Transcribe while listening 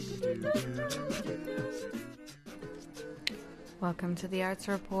Welcome to the Arts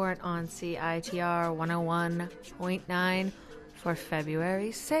Report on CITR 101.9 for February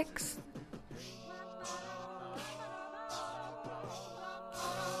 6th.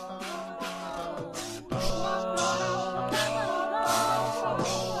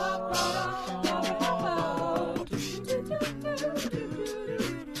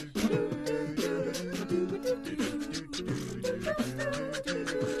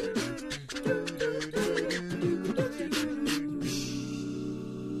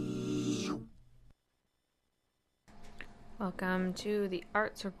 Welcome to the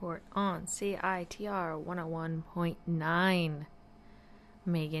Arts Report on CITR 101.9.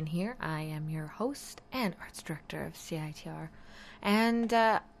 Megan here. I am your host and arts director of CITR. And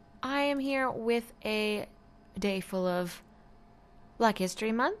I am here with a day full of Black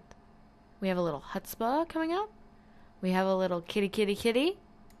History Month. We have a little chutzpah coming up. We have a little kitty.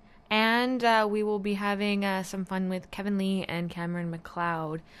 And we will be having some fun with Kevin Lee and Cameron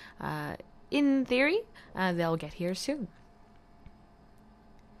McLeod. In theory, they'll get here soon.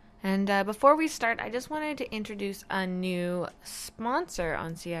 And before we start, I just wanted to introduce a new sponsor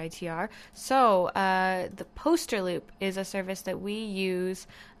on CITR. So, the Poster Loop is a service that we use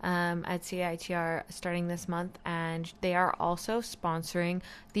at CITR starting this month, and they are also sponsoring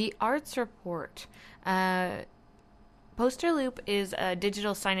the Arts Report. Poster Loop is a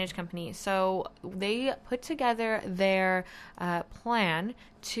digital signage company, so they put together their plan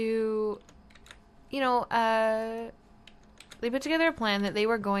to, they put together a plan that they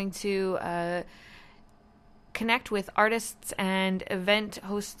were going to connect with artists and event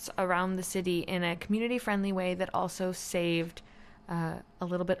hosts around the city in a community-friendly way that also saved a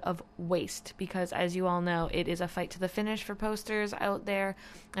little bit of waste, because as you all know, it is a fight to the finish for posters out there,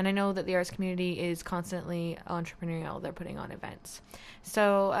 and I know that the arts community is constantly entrepreneurial. They're putting on events.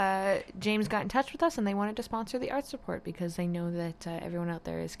 So James got in touch with us, and they wanted to sponsor the Arts Report because they know that everyone out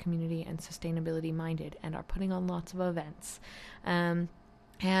there is community and sustainability minded and are putting on lots of events.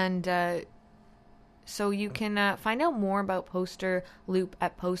 So you can find out more about Poster Loop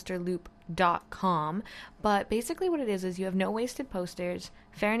at posterloop.com. But basically what it is you have no wasted posters,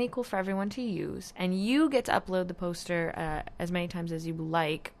 fair and equal for everyone to use, and you get to upload the poster as many times as you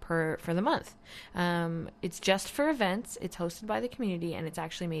like for the month. It's just for events, it's hosted by the community, and it's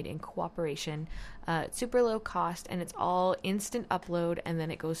actually made in cooperation. It's super low cost, and it's all instant upload, and then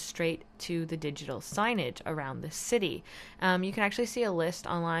it goes straight to the digital signage around the city. You can actually see a list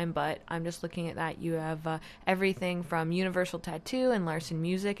online, but I'm just looking at that. You have everything from Universal Tattoo and Larson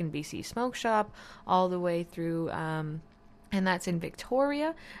Music and BC Smoke Shop, all the way through, and that's in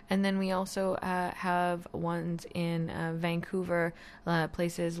Victoria. And then we also have ones in Vancouver,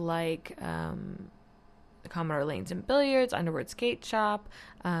 places like Commodore Lanes and Billiards, Underwood Skate Shop,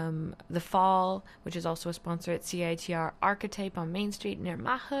 The Fall, which is also a sponsor at CITR, Archetype on Main Street near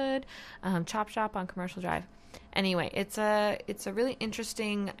Mahood, Chop Shop on Commercial Drive. Anyway, it's a really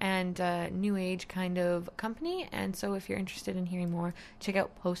interesting and new age kind of company, and so if you're interested in hearing more, check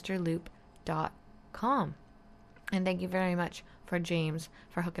out posterloop.com. And thank you very much for James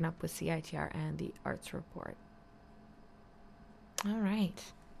for hooking up with CITR and the Arts Report. All right.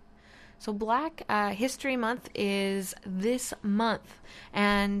 So Black History Month is this month,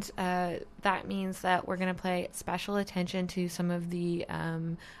 and that means that we're going to pay special attention to some of the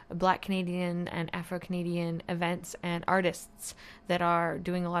Black Canadian and Afro-Canadian events and artists that are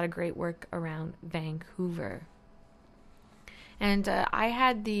doing a lot of great work around Vancouver. And I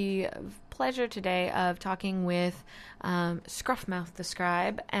had the pleasure today of talking with Scruffmouth the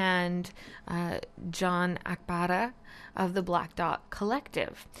Scribe and John Akbara of the Black Dot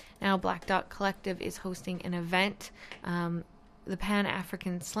Collective. Now, Black Dot Collective is hosting an event, the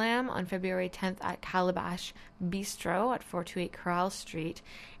Pan-African Slam, on February 10th at Calabash Bistro at 428 Corral Street.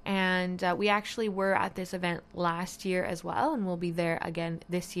 And we actually were at this event last year as well, and we'll be there again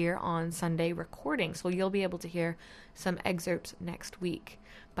this year on Sunday recording. So you'll be able to hear some excerpts next week.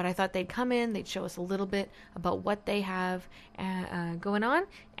 But I thought they'd come in, they'd show us a little bit about what they have going on,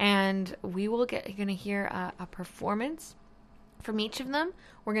 and we will going to hear a performance from each of them.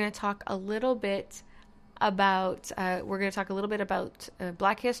 We're going to talk a little bit about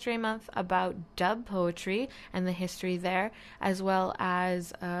Black History Month, about dub poetry and the history there, as well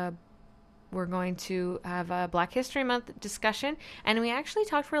as we're going to have a Black History Month discussion, and we actually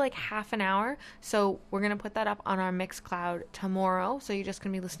talked for like half an hour, so we're going to put that up on our Mixcloud tomorrow, so you're just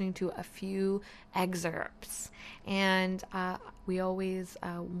going to be listening to a few excerpts. And we always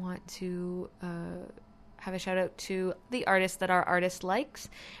want to have a shout out to the artists that our artist likes,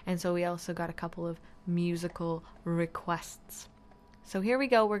 and so we also got a couple of musical requests. So here we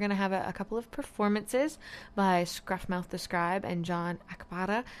go. We're going to have a couple of performances by Scruffmouth the Scribe and John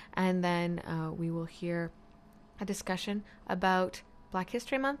Akbara, and then we will hear a discussion about Black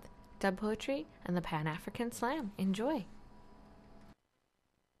History Month, dub poetry, and the Pan-African Slam. Enjoy.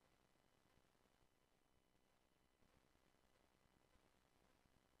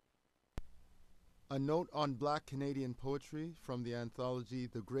 A note on Black Canadian poetry from the anthology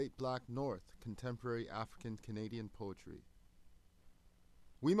The Great Black North, Contemporary African Canadian Poetry.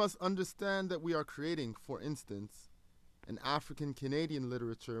 We must understand that we are creating, for instance, an African Canadian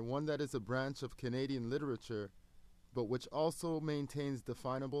literature, one that is a branch of Canadian literature, but which also maintains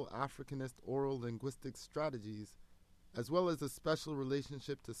definable Africanist oral linguistic strategies, as well as a special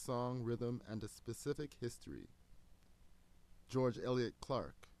relationship to song, rhythm, and a specific history. George Eliot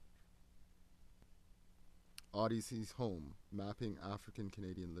Clark. Odyssey's Home, Mapping African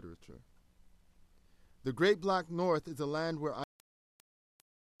Canadian Literature. The Great Black North is a land where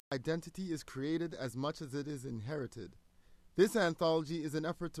identity is created as much as it is inherited. This anthology is an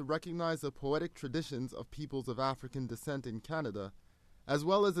effort to recognize the poetic traditions of peoples of African descent in Canada, as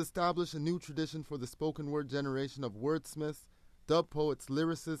well as establish a new tradition for the spoken word generation of wordsmiths, dub poets,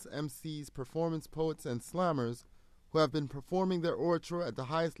 lyricists, MCs, performance poets, and slammers who have been performing their orature at the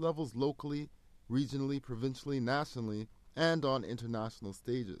highest levels locally, regionally, provincially, nationally, and on international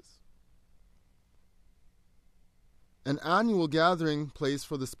stages. An annual gathering place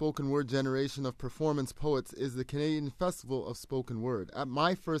for the spoken word generation of performance poets is the Canadian Festival of Spoken Word. At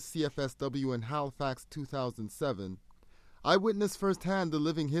my first CFSW in Halifax 2007, I witnessed firsthand the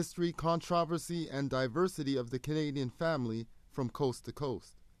living history, controversy, and diversity of the Canadian family from coast to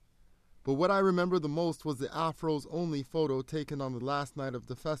coast. But what I remember the most was the Afros Only photo taken on the last night of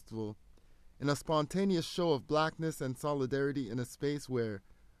the festival, in a spontaneous show of blackness and solidarity in a space where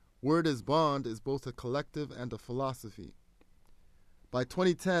word as bond is both a collective and a philosophy. By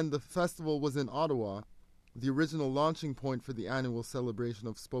 2010, the festival was in Ottawa, the original launching point for the annual celebration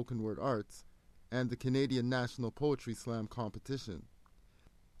of spoken word arts and the Canadian National Poetry Slam competition.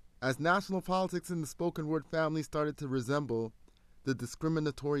 As national politics in the spoken word family started to resemble the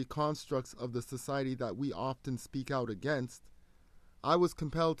discriminatory constructs of the society that we often speak out against, I was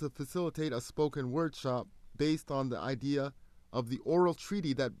compelled to facilitate a spoken word shop based on the idea of the oral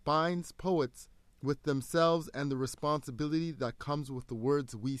treaty that binds poets with themselves and the responsibility that comes with the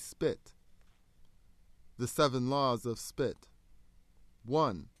words we spit. The 7 laws of spit.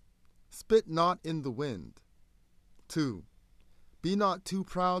 1. Spit not in the wind. 2. Be not too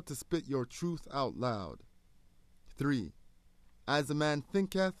proud to spit your truth out loud. 3. As a man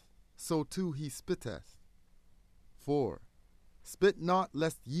thinketh, so too he spitteth. 4. Spit not,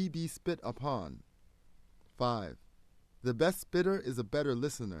 lest ye be spit upon. 5. The best spitter is a better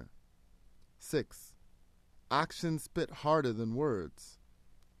listener. 6. Action spit harder than words.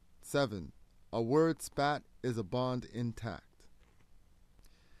 7. A word spat is a bond intact.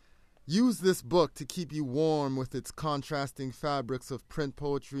 Use this book to keep you warm with its contrasting fabrics of print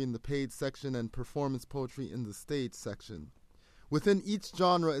poetry in the paid section and performance poetry in the stage section. Within each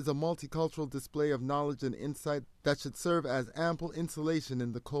genre is a multicultural display of knowledge and insight that should serve as ample insulation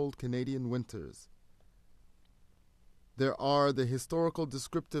in the cold Canadian winters. There are the historical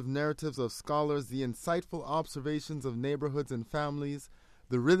descriptive narratives of scholars, the insightful observations of neighborhoods and families,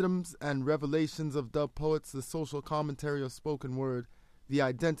 the rhythms and revelations of dub poets, the social commentary of spoken word, the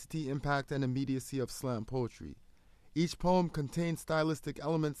identity, impact, and immediacy of slam poetry. Each poem contains stylistic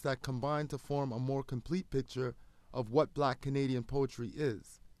elements that combine to form a more complete picture of what Black Canadian poetry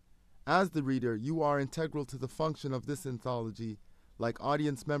is. As the reader, you are integral to the function of this anthology, like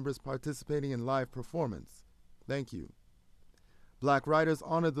audience members participating in live performance. Thank you. Black writers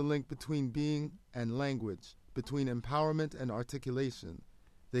honor the link between being and language, between empowerment and articulation.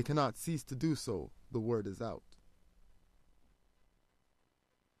 They cannot cease to do so. The word is out.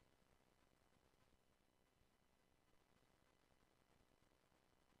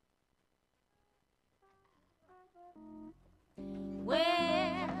 Well,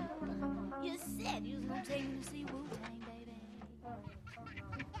 you said you was gonna take me to see Wu-Tang, baby.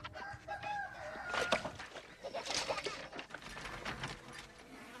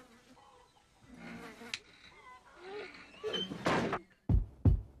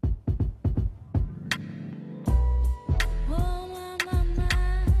 Oh, my,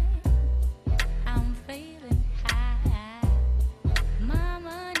 I'm feeling high. My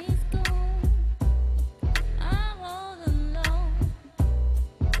money's gone. I'm all alone.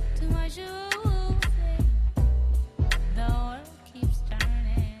 Too much to say.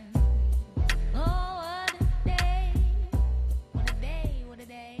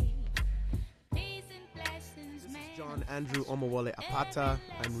 Andrew Omowole Apata.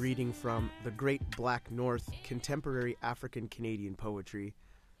 I'm reading from The Great Black North, Contemporary African Canadian Poetry.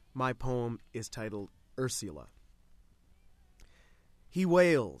 My poem is titled Ursula. He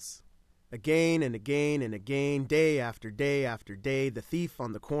wails. Again and again and again, day after day after day, the thief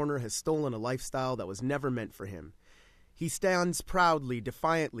on the corner has stolen a lifestyle that was never meant for him. He stands proudly,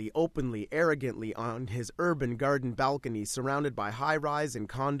 defiantly, openly, arrogantly on his urban garden balcony, surrounded by high-rise and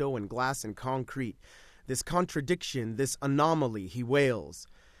condo and glass and concrete. This contradiction, this anomaly, he wails.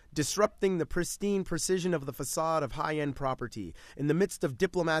 Disrupting the pristine precision of the facade of high-end property. In the midst of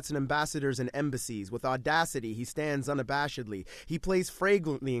diplomats and ambassadors and embassies, with audacity he stands unabashedly. He plays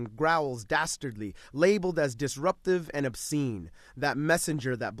fragrantly and growls dastardly, labeled as disruptive and obscene. That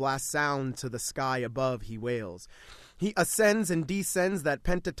messenger that blasts sound to the sky above, he wails. He ascends and descends that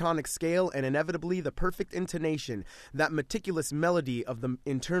pentatonic scale, and inevitably the perfect intonation, that meticulous melody of the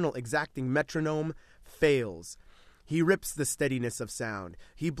internal exacting metronome, fails. He rips the steadiness of sound.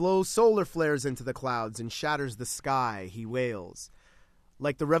 He blows solar flares into the clouds and shatters the sky, he wails.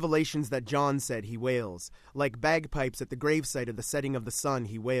 Like the revelations that John said, he wails. Like bagpipes at the gravesite of the setting of the sun,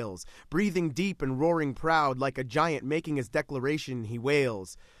 he wails. Breathing deep and roaring proud, like a giant making his declaration, he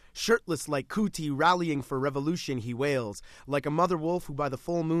wails. Shirtless like Kuti rallying for revolution, he wails. Like a mother wolf who by the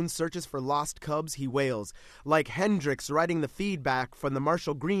full moon searches for lost cubs, he wails. Like Hendrix riding the feedback from the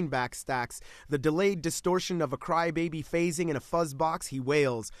Marshall Greenback stacks, the delayed distortion of a crybaby phasing in a fuzz box, he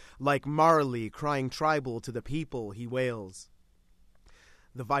wails. Like Marley crying tribal to the people, he wails.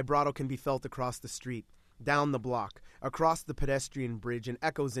 The vibrato can be felt across the street, down the block, across the pedestrian bridge, and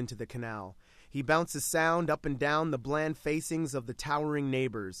echoes into the canal. He bounces sound up and down the bland facings of the towering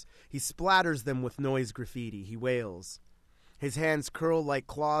neighbors. He splatters them with noise graffiti. He wails. His hands curl like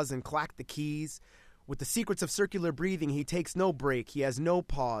claws and clack the keys. With the secrets of circular breathing, he takes no break. He has no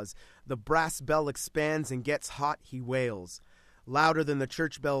pause. The brass bell expands and gets hot. He wails. Louder than the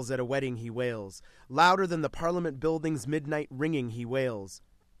church bells at a wedding, he wails. Louder than the Parliament building's midnight ringing, he wails.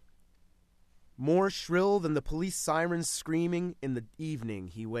 More shrill than the police sirens screaming in the evening,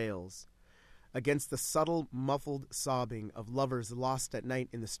 he wails. Against the subtle, muffled sobbing of lovers lost at night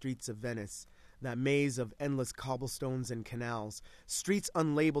in the streets of Venice, that maze of endless cobblestones and canals, streets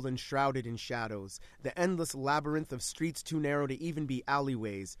unlabeled and shrouded in shadows, the endless labyrinth of streets too narrow to even be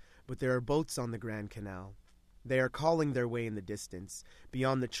alleyways, but there are boats on the Grand Canal. They are calling their way in the distance.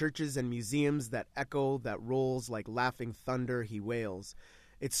 Beyond the churches and museums that echo, that rolls like laughing thunder, he wails.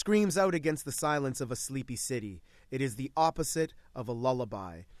 It screams out against the silence of a sleepy city. It is the opposite of a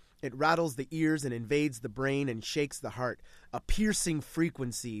lullaby. It rattles the ears and invades the brain and shakes the heart. A piercing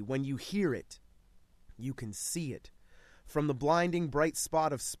frequency. When you hear it, you can see it. From the blinding bright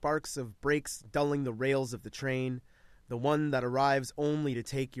spot of sparks of brakes dulling the rails of the train, the one that arrives only to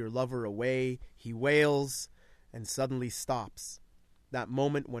take your lover away, he wails and suddenly stops. That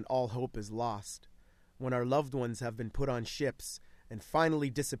moment when all hope is lost. When our loved ones have been put on ships and finally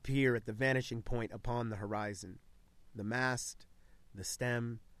disappear at the vanishing point upon the horizon. The mast, the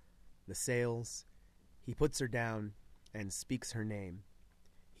stem, the sails. He puts her down and speaks her name.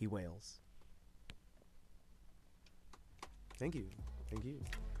 He wails. Thank you. Thank you.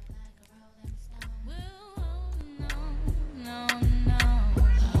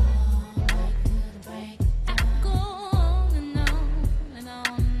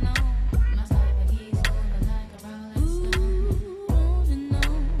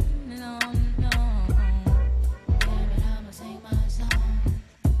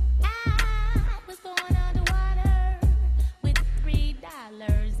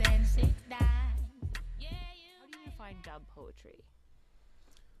 Dub poetry?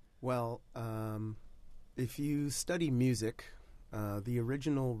 Well, if you study music, the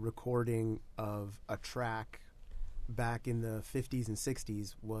original recording of a track back in the 50s and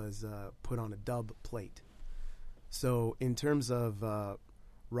 60s was put on a dub plate. So in terms of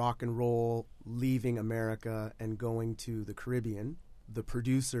rock and roll leaving America and going to the Caribbean, the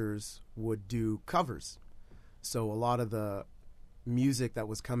producers would do covers. So a lot of the music that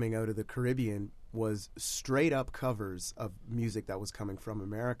was coming out of the Caribbean was straight up covers of music that was coming from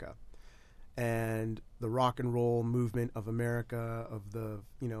America. And the rock and roll movement of America of the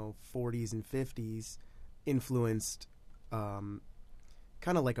 40s and 50s influenced kind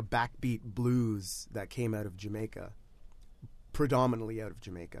of like a backbeat blues that came out of Jamaica, predominantly out of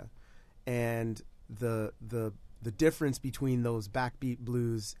Jamaica. And the difference between those backbeat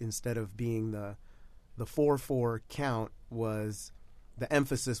blues, instead of being the 4/4 count, was the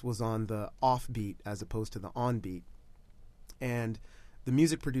emphasis was on the offbeat as opposed to the onbeat. And the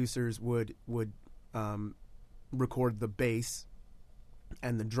music producers would record the bass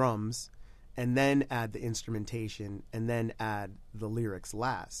and the drums and then add the instrumentation, and then add the lyrics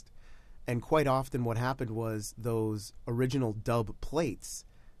last. And quite often what happened was those original dub plates,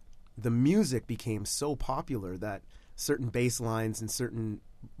 the music became so popular that certain bass lines and certain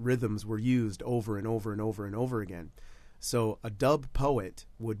rhythms were used over and over and over and over again. So a dub poet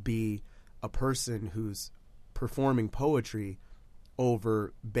would be a person who's performing poetry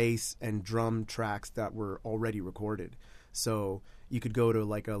over bass and drum tracks that were already recorded. So you could go to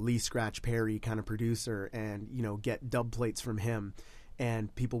like a Lee Scratch Perry kind of producer and, you know, get dub plates from him,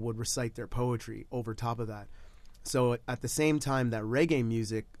 and people would recite their poetry over top of that. So at the same time that reggae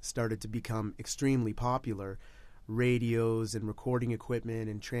music started to become extremely popular, radios and recording equipment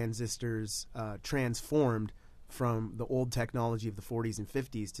and transistors transformed from the old technology of the 40s and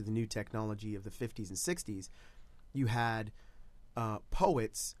 50s to the new technology of the 50s and 60s. You had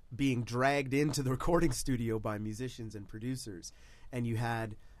poets being dragged into the recording studio by musicians and producers, and you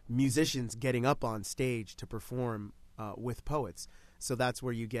had musicians getting up on stage to perform with poets. So that's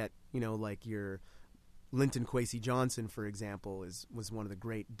where you get, you know, like your Linton Kwesi Johnson, for example, was one of the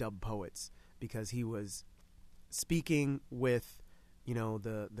great dub poets, because he was speaking with, you know,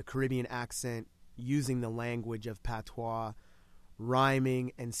 the Caribbean accent, using the language of patois,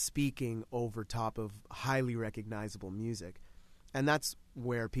 rhyming and speaking over top of highly recognizable music. And that's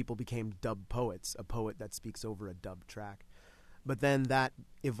where people became dub poets, a poet that speaks over a dub track. But then that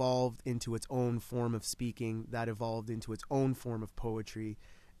evolved into its own form of speaking, that evolved into its own form of poetry,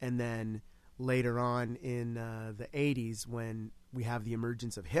 and then later on in the 80s, when we have the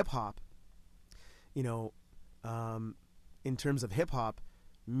emergence of hip-hop, you know, in terms of hip-hop,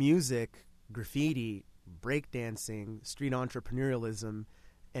 music, graffiti, breakdancing, street entrepreneurialism,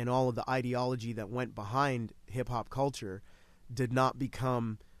 and all of the ideology that went behind hip-hop culture did not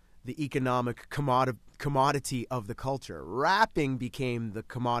become the economic commodity of the culture. Rapping became the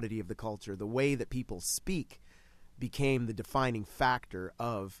commodity of the culture. The way that people speak became the defining factor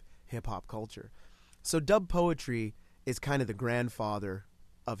of hip-hop culture. So dub poetry is kind of the grandfather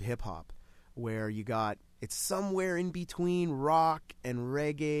of hip-hop, where you got, it's somewhere in between rock and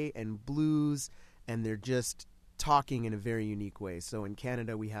reggae and blues, and they're just talking in a very unique way. So in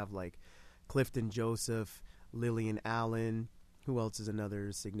Canada, we have like Clifton Joseph, Lillian Allen. Who else is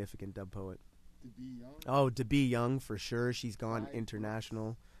another significant dub poet? DeBee Young. Oh, DeBee Young, for sure. She's gone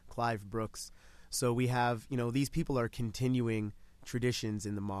international. Clive Brooks. So we have, you know, these people are continuing traditions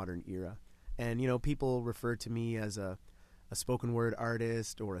in the modern era. And, you know, people refer to me as a spoken word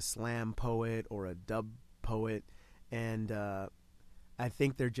artist or a slam poet or a dub poet. And I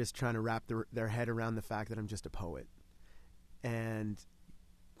think they're just trying to wrap their head around the fact that I'm just a poet. And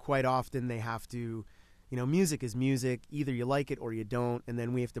quite often they have to, you know, music is music. Either you like it or you don't, and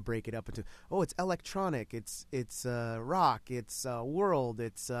then we have to break it up into, oh, it's electronic, it's rock, it's world,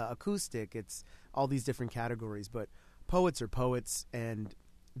 it's acoustic, it's all these different categories. But poets are poets, and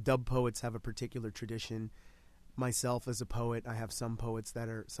dub poets have a particular tradition. Myself as a poet, I have some poems that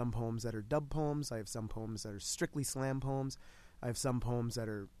are dub poems. I have some poems that are strictly slam poems. I have some poems that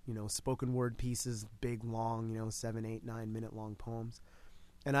are, you know, spoken word pieces, big, long, you know, 7, 8, 9 minute long poems.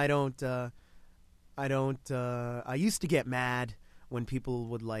 And I used to get mad when people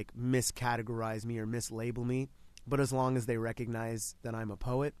would like miscategorize me or mislabel me, but as long as they recognize that I'm a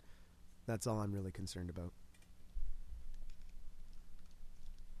poet, that's all I'm really concerned about.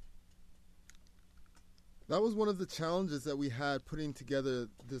 That was one of the challenges that we had putting together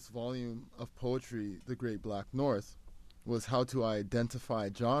this volume of poetry, The Great Black North, was how to identify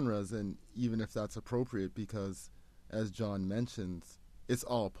genres, and even if that's appropriate, because as John mentions, it's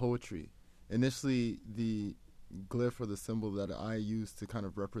all poetry. Initially, the glyph or the symbol that I used to kind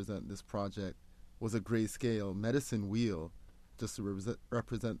of represent this project was a grayscale medicine wheel, just to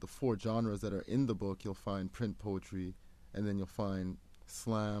represent the 4 genres that are in the book. You'll find print poetry, and then you'll find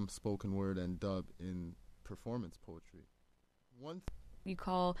slam, spoken word, and dub in performance poetry. You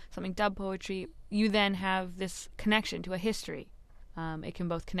call something dub poetry, you then have this connection to a history. It can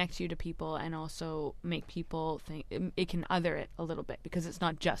both connect you to people and also make people think, it can other it a little bit, because it's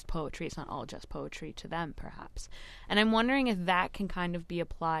not just poetry, it's not all just poetry to them, perhaps. And I'm wondering if that can kind of be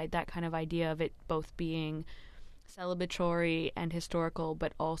applied, that kind of idea of it both being celebratory and historical,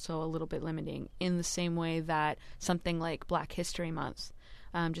 but also a little bit limiting, in the same way that something like Black History Month,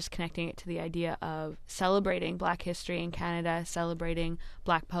 just connecting it to the idea of celebrating Black history in Canada, celebrating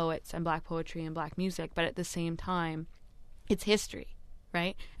Black poets and Black poetry and Black music, but at the same time, it's history,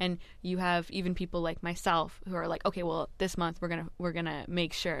 right? And you have even people like myself who are like, okay, well, this month we're gonna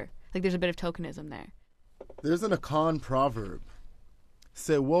make sure. Like, there's a bit of tokenism there. There's an Akan proverb.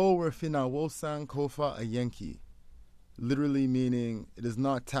 Se wo refina wo san kofa a Yankee. literally meaning it is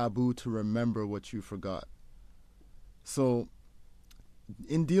not taboo to remember what you forgot. So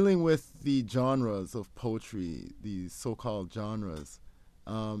in dealing with the genres of poetry, these so-called genres,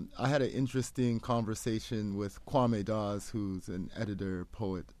 I had an interesting conversation with Kwame Dawes, who's an editor,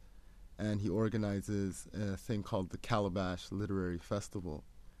 poet, and he organizes a thing called the Calabash Literary Festival.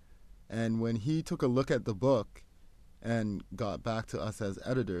 And when he took a look at the book and got back to us as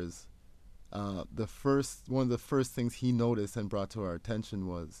editors, one of the first things he noticed and brought to our attention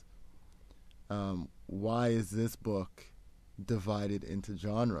was, why is this book divided into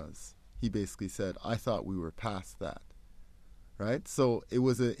genres? He basically said, I thought we were past that. Right? So it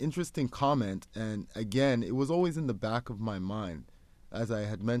was an interesting comment, and again, it was always in the back of my mind. As I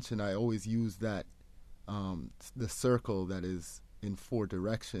had mentioned, I always use that, the circle that is in 4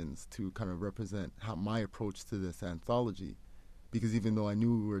 directions to kind of represent how my approach to this anthology, because even though I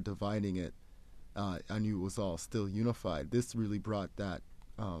knew we were dividing it, I knew it was all still unified. This really brought that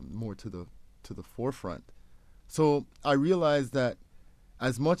more to the forefront. So I realized that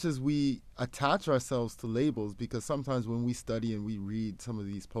as much as we attach ourselves to labels, because sometimes when we study and we read some of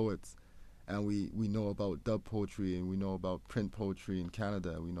these poets, and we know about dub poetry, and we know about print poetry in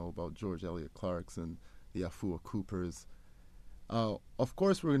Canada, we know about George Eliot Clark's and the Afua Coopers, of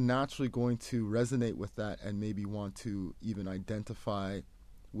course we're naturally going to resonate with that and maybe want to even identify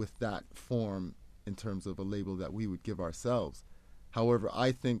with that form in terms of a label that we would give ourselves. However,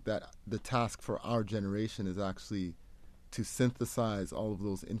 I think that the task for our generation is actually to synthesize all of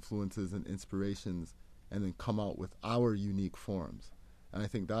those influences and inspirations and then come out with our unique forms. And I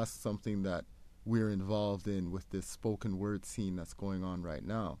think that's something that we're involved in with this spoken word scene that's going on right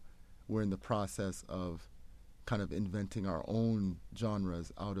now. We're in the process of kind of inventing our own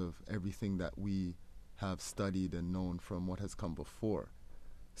genres out of everything that we have studied and known from what has come before.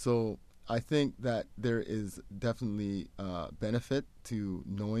 So I think that there is definitely benefit to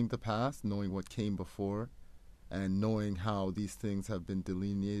knowing the past, knowing what came before, and knowing how these things have been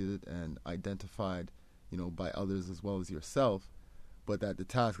delineated and identified, by others as well as yourself, but that the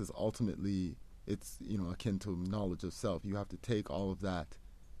task is ultimately, it's, akin to knowledge of self. You have to take all of that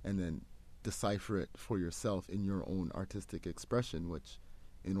and then decipher it for yourself in your own artistic expression, which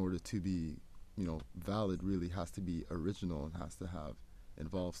in order to be, valid really has to be original and has to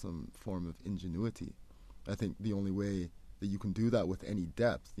involve some form of ingenuity. I think the only way that you can do that with any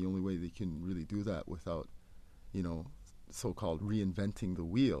depth, the only way that you can really do that without so-called reinventing the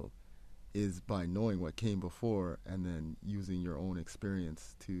wheel, is by knowing what came before and then using your own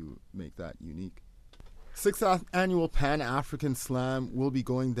experience to make that unique. 6th Annual Pan-African Slam will be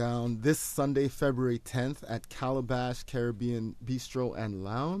going down this Sunday, February 10th at Calabash Caribbean Bistro and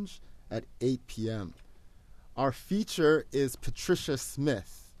Lounge at 8 p.m. Our feature is Patricia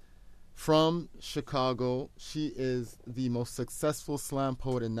Smith from Chicago. She is the most successful slam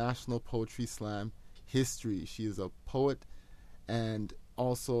poet in National Poetry Slam history. She is a poet and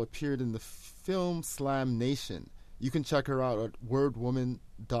also appeared in the film Slam Nation. You can check her out at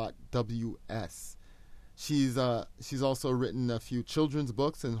wordwoman.ws. She's also written a few children's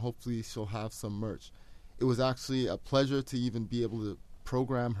books, and hopefully she'll have some merch. It was actually a pleasure to even be able to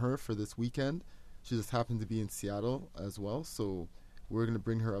program her for this weekend. She just happened to be in Seattle as well, so we're going to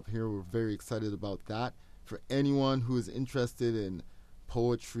bring her up here. We're very excited about that. For anyone who is interested in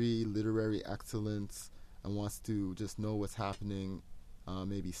poetry, literary excellence, and wants to just know what's happening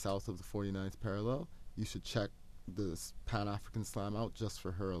maybe south of the 49th parallel, you should check this Pan-African Slam out just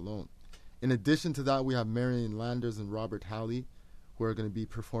for her alone. In addition to that, we have Marion Landers and Robert Halley, who are going to be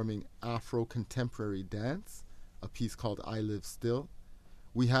performing Afro-contemporary dance, a piece called I Live Still.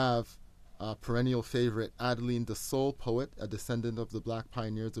 We have perennial favorite Adeline DeSole, poet, a descendant of the Black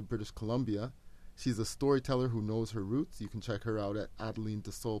pioneers of British Columbia. She's a storyteller who knows her roots. You can check her out at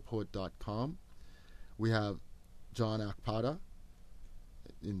adelinedesolepoet.com. We have John Akpada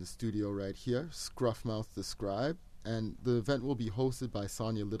in the studio right here, Scruffmouth the Scribe, and the event will be hosted by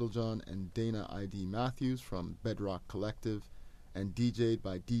Sonia Littlejohn and Dana I.D. Matthews from Bedrock Collective, and DJ'd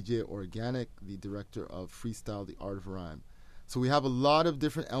by DJ Organic, the director of Freestyle, The Art of Rhyme. So we have a lot of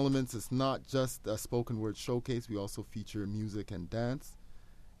different elements. It's not just a spoken word showcase. We also feature music and dance,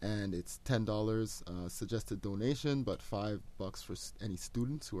 and it's $10 suggested donation, but $5 for any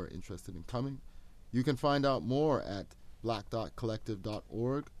students who are interested in coming. You can find out more at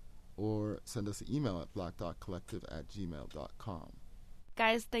black.collective.org or send us an email at black.collective@gmail.com.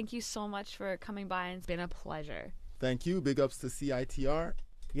 Guys, thank you so much for coming by. It's been a pleasure. Thank you. Big ups to CITR.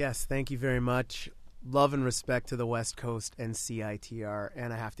 Yes, thank you very much. Love and respect to the West Coast and CITR.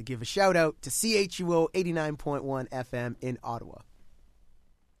 And I have to give a shout out to CHUO 89.1 FM in Ottawa.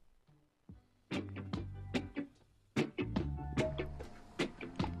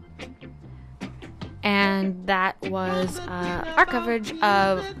 And that was our coverage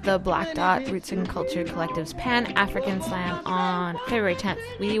of the Black Dot Roots and Culture Collective's Pan-African Slam on February 10th.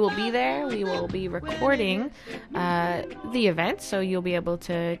 We will be there. We will be recording the event, so you'll be able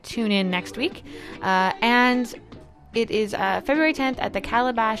to tune in next week. And it is February 10th at the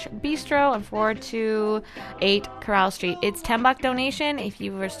Calabash Bistro on 428 Corral Street. It's $10 donation. If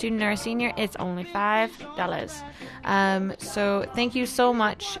you were a student or a senior, it's only $5. So thank you so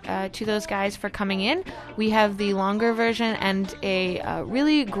much to those guys for coming in. We have the longer version and a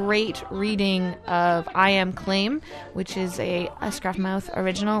really great reading of I Am Claim, which is a Scruffmouth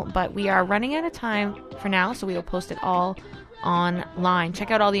original, but we are running out of time for now, so we will post it all online.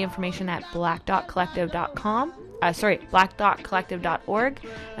 Check out all the information at blackdotcollective.com. blackdotcollective.org,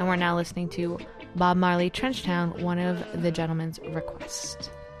 and we're now listening to Bob Marley, Trenchtown, one of the gentleman's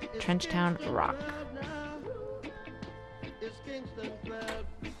requests. Trenchtown Rock.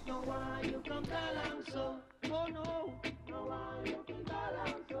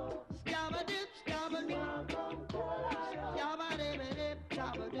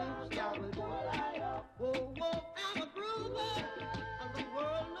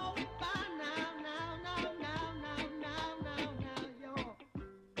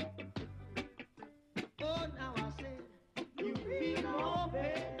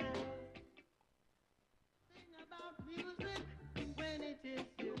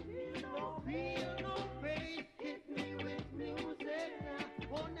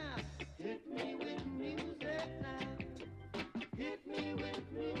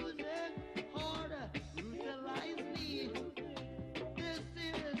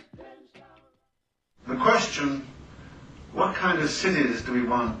 The question, what kind of cities do we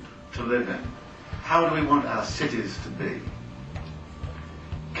want to live in? How do we want our cities to be?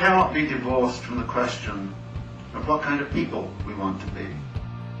 Cannot be divorced from the question of what kind of people we want to be.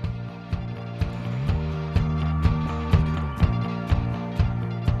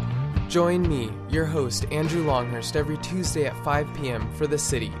 Join me, your host, Andrew Longhurst, every Tuesday at 5 p.m. for The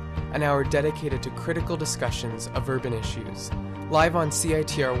City, an hour dedicated to critical discussions of urban issues. Live on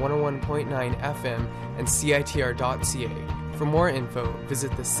CITR 101.9 FM and CITR.ca. For more info,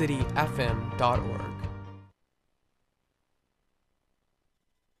 visit thecityfm.org.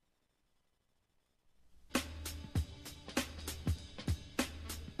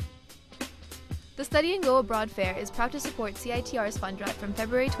 The Study and Go Abroad Fair is proud to support CITR's fund drive from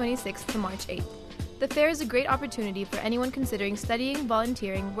February 26th to March 8th. The fair is a great opportunity for anyone considering studying,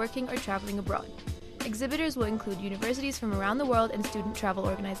 volunteering, working, or traveling abroad. Exhibitors will include universities from around the world and student travel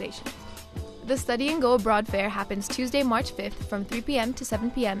organizations. The Study and Go Abroad Fair happens Tuesday, March 5th from 3 p.m. to 7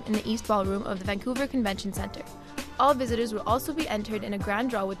 p.m. in the East Ballroom of the Vancouver Convention Centre. All visitors will also be entered in a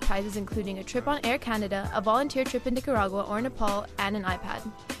grand draw with prizes including a trip on Air Canada, a volunteer trip in Nicaragua or Nepal, and an iPad.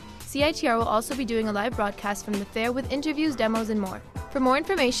 CITR will also be doing a live broadcast from the fair with interviews, demos, and more. For more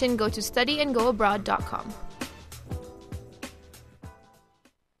information, go to studyandgoabroad.com.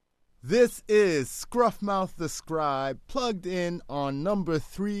 This is Scruffmouth the Scribe, plugged in on number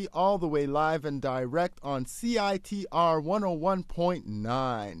 3, all the way live and direct on CITR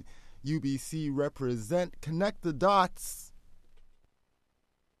 101.9. UBC represent, connect the dots.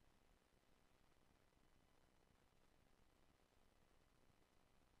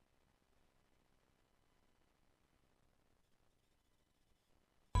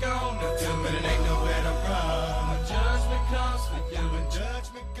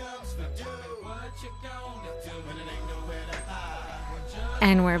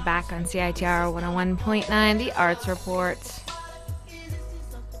 And we're back on CITR 101.9, the Arts Report.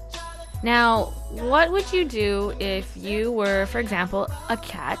 Now, what would you do if you were, for example, a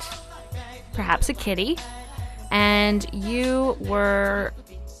cat, perhaps a kitty, and you were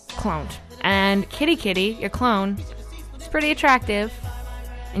cloned? And kitty, your clone, is pretty attractive,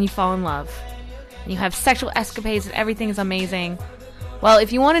 and you fall in love. And you have sexual escapades and everything is amazing. Well,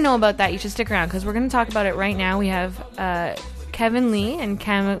 if you want to know about that, you should stick around, because we're going to talk about it right now. We have Kevin Lee and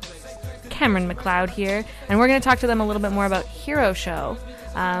Cameron McLeod here, and we're going to talk to them a little bit more about Hero Show.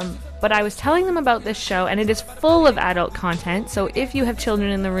 But I was telling them about this show, and it is full of adult content, so if you have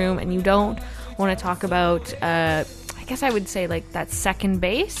children in the room and you don't want to talk about, I guess I would say like that second,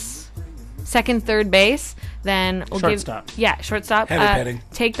 third base, then we'll shortstop. Shortstop. Heavy petting.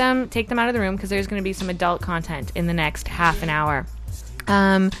 Take them out of the room, because there's going to be some adult content in the next half an hour.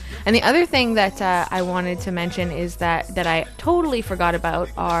 And the other thing that I wanted to mention is that I totally forgot about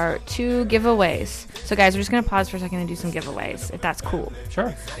are 2 giveaways. So guys, we're just going to pause for a second and do some giveaways, if that's cool.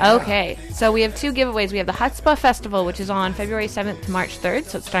 Sure. Okay, so we have 2 giveaways. We have the Chutzpah Festival, which is on February 7th to March 3rd,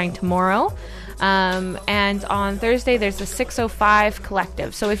 so it's starting tomorrow. And on Thursday, there's the 605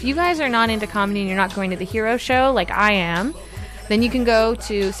 Collective. So if you guys are not into comedy and you're not going to the Hero Show like I am, then you can go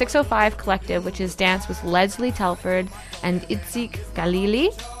to 605 Collective, which is dance with Leslie Telford and Itzik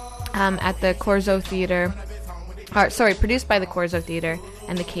Galili at the Corzo Theater. Produced by the Corzo Theater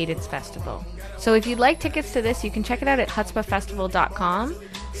and the Cadence Festival. So if you'd like tickets to this, you can check it out at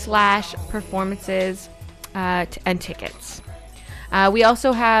chutzpahfestival.com/performances and tickets. We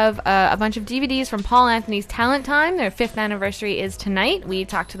also have a bunch of DVDs from Paul Anthony's Talent Time. Their 5th anniversary is tonight. We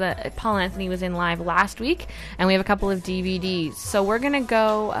talked to Paul Anthony was in live last week, and we have a couple of DVDs. So we're going to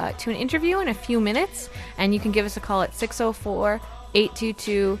go to an interview in a few minutes, and you can give us a call at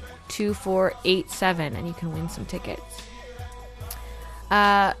 604-822-2487, and you can win some tickets.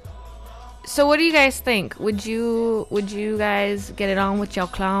 So what do you guys think? Would you guys get it on with your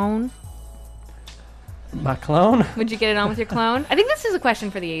clone? My clone? Would you get it on with your clone? I think this is a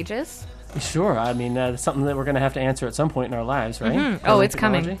question for the ages. Sure. I mean, it's something that we're going to have to answer at some point in our lives, right? Mm-hmm. Oh, it's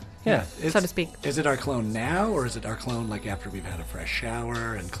coming. Yeah. So to speak. Is it our clone now, or is it our clone like after we've had a fresh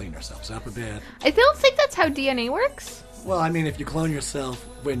shower and cleaned ourselves up a bit? I don't think that's how DNA works. Well, I mean, if you clone yourself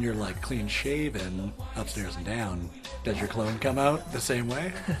when you're like clean shaven, upstairs and down, does your clone come out the same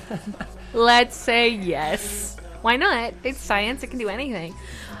way? Let's say yes. Why not? It's science. It can do anything.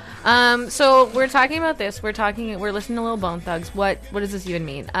 So we're talking about this. We're listening to Little Bone Thugs. What does this even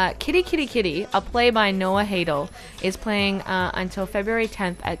mean? Kitty Kitty Kitty, a play by Noah Hadel, is playing until February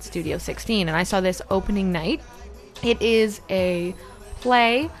 10th at Studio 16, and I saw this opening night. It is a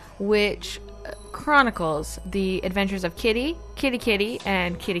play which chronicles the adventures of Kitty, Kitty Kitty,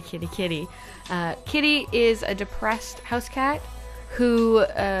 and Kitty Kitty Kitty. Kitty is a depressed house cat who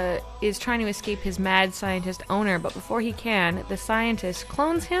is trying to escape his mad scientist owner, but before he can, the scientist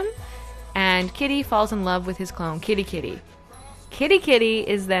clones him, and Kitty falls in love with his clone, Kitty Kitty. Kitty Kitty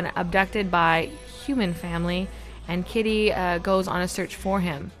is then abducted by human family, and Kitty goes on a search for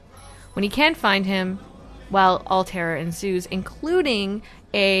him. When he can't find him, well, all terror ensues, including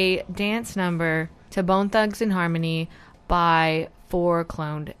a dance number to Bone Thugs and Harmony by 4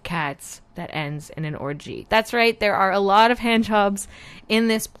 cloned cats that ends in an orgy. That's right, there are a lot of handjobs in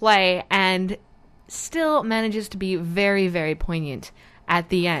this play, and still manages to be very, very poignant at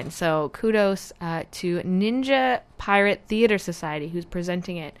the end. So kudos to Ninja Pirate Theater Society, who's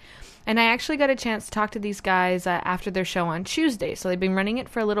presenting it. And I actually got a chance to talk to these guys after their show on Tuesday, so they've been running it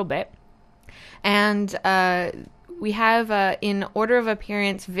for a little bit. And we have, in order of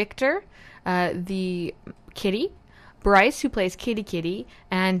appearance, Victor, the kitty, Bryce, who plays Kitty Kitty,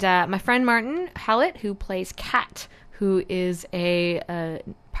 and my friend Martin Hallett, who plays Cat, who is a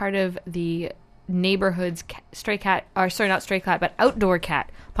part of the neighborhood's outdoor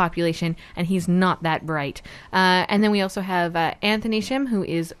cat population, and he's not that bright. And then we also have Anthony Shim, who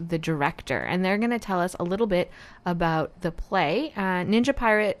is the director, and they're going to tell us a little bit about the play. Ninja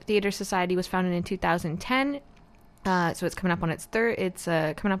Pirate Theater Society was founded in 2010. So it's coming up on its third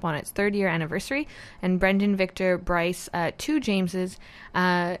year anniversary, and Brendan, Victor, Bryce, 2 Jameses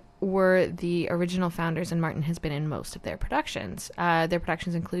were the original founders, and Martin has been in most of their productions. Their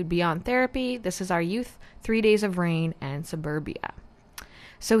productions include Beyond Therapy, This Is Our Youth, 3 Days of Rain, and Suburbia.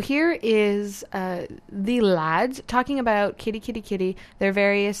 So here is the lads talking about Kitty Kitty Kitty, their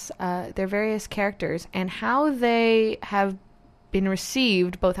various characters, and how they have been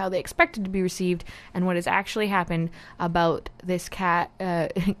received, both how they expected to be received and what has actually happened about this cat,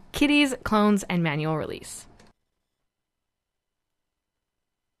 Kitty's clones and manual release.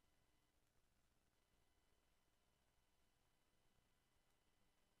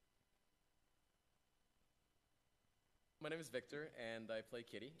 My name is Victor, and I play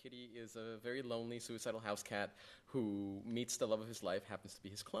Kitty. Kitty is a very lonely, suicidal house cat who meets the love of his life, happens to be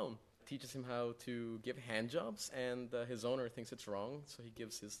his clone. Teaches him how to give handjobs, and his owner thinks it's wrong, so he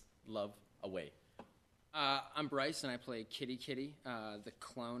gives his love away. I'm Bryce, and I play Kitty Kitty, the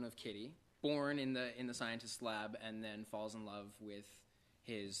clone of Kitty, born in the scientist's lab, and then falls in love with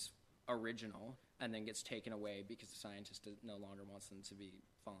his original, and then gets taken away because the scientist no longer wants them to be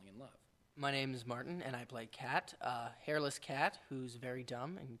falling in love. My name is Martin, and I play Cat, a hairless cat who's very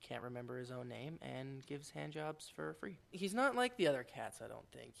dumb and can't remember his own name and gives handjobs for free. He's not like the other cats, I don't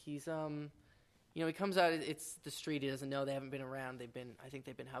think. He's, he comes out, it's the street, he doesn't know, they haven't been around, I think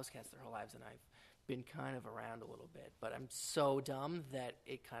they've been house cats their whole lives, and I've been kind of around a little bit, but I'm so dumb that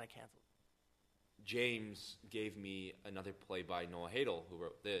it kind of canceled. James gave me another play by Noah Hadel, who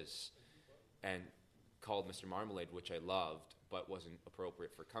wrote this, and called Mr. Marmalade, which I loved, but wasn't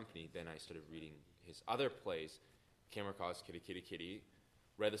appropriate for company. Then I started reading his other plays, came across Kitty Kitty Kitty,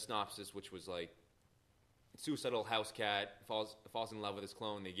 read the synopsis, which was like suicidal house cat falls in love with his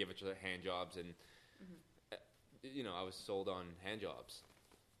clone. They give each other hand jobs, and I was sold on hand jobs.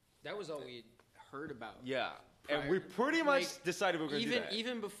 That was all we heard about. Yeah, and we pretty much decided we were going to do that.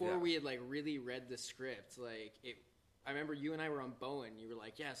 Even before we had really read the script, I remember you and I were on Bowen. You were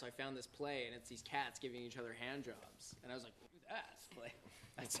like, "Yeah, so I found this play, and it's these cats giving each other hand jobs." And I was like, "Ooh,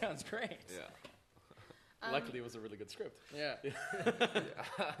 that sounds great." Yeah. Luckily, it was a really good script. Yeah.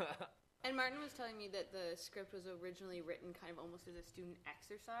 And Martin was telling me that the script was originally written kind of almost as a student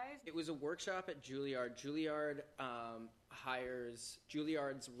exercise. It was a workshop at Juilliard.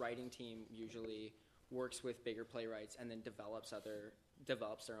 Juilliard's writing team usually works with bigger playwrights and then develops their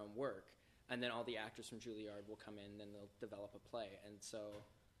own work. And then all the actors from Juilliard will come in and they'll develop a play. And so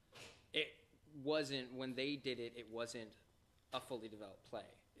when they did it, it wasn't a fully developed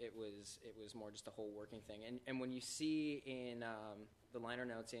play. It was more just a whole working thing. And when you see in the liner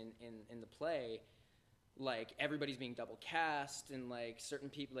notes in the play, everybody's being double cast, and certain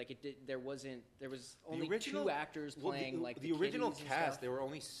people there was only two actors playing the original kitties and cast. stuff. There were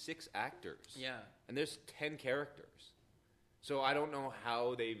only 6 actors. Yeah, and there's 10 characters. So I don't know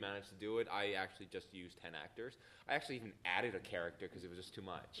how they managed to do it. I actually just used 10 actors. I actually even added a character because it was just too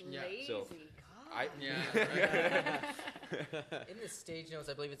much. Yeah. Lazy. So In the stage notes,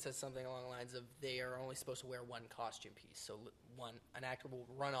 I believe it says something along the lines of they are only supposed to wear one costume piece. So an actor will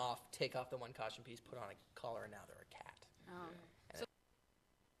run off, take off the one costume piece, put on a collar, and now they're a cat. Oh.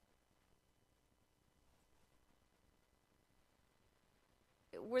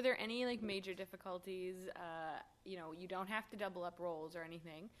 Were there any major difficulties? You don't have to double up roles or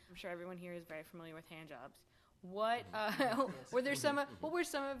anything. I'm sure everyone here is very familiar with hand jobs. What were there some? What were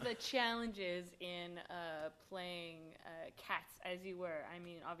some of the challenges in playing cats as you were? I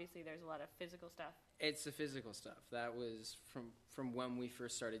mean, obviously there's a lot of physical stuff. It's the physical stuff. That was from when we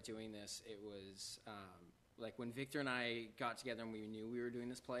first started doing this. It was when Victor and I got together and we knew we were doing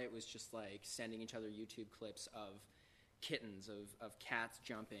this play. It was just sending each other YouTube clips of kittens, of cats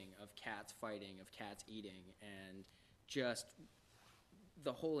jumping, of cats fighting, of cats eating, and just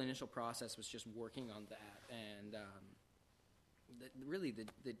the whole initial process was just working on that. And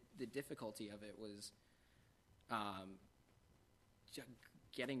the difficulty of it was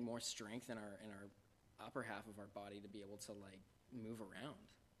getting more strength in our upper half of our body to be able to move around.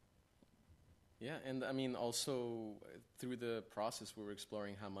 Yeah, and I mean also through the process we were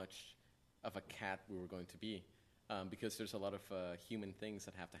exploring how much of a cat we were going to be. Because there's a lot of human things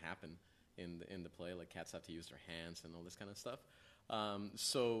that have to happen in the play, like cats have to use their hands and all this kind of stuff. I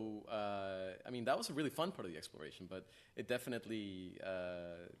mean, that was a really fun part of the exploration, but it definitely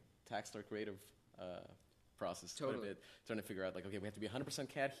taxed our creative process quite a bit, trying to figure out, okay, we have to be 100%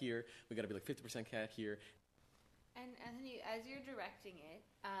 cat here, we got to be 50% cat here. And Anthony, as you're directing it,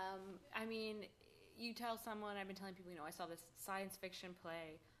 I mean, you tell someone, I've been telling people, I saw this science fiction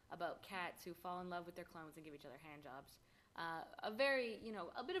play about cats who fall in love with their clones and give each other hand jobs. A very,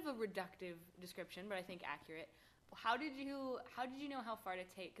 a bit of a reductive description, but I think accurate. How did you know how far to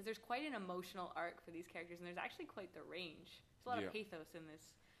take? Because there's quite an emotional arc for these characters, and there's actually quite the range. There's a lot of pathos in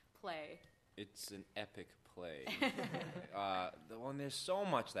this play. It's an epic play. There's so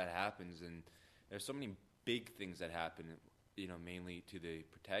much that happens, and there's so many big things that happen, mainly to the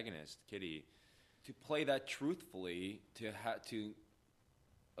protagonist, Kitty. To play that truthfully, to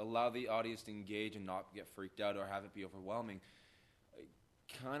allow the audience to engage and not get freaked out or have it be overwhelming, I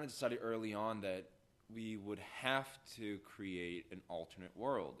kind of decided early on that we would have to create an alternate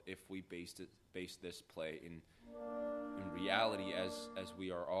world if we based this play in reality as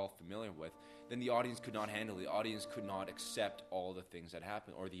we are all familiar with. Then the audience could not handle it. The audience could not accept all the things that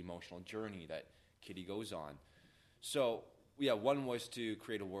happen or the emotional journey that Kitty goes on. So, one was to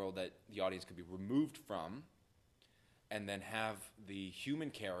create a world that the audience could be removed from, and then have the human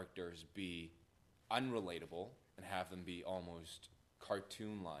characters be unrelatable and have them be almost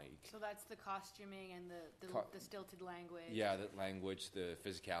cartoon-like. So that's the costuming and the stilted language. Yeah, the language, the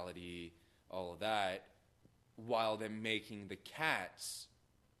physicality, all of that, while then making the cats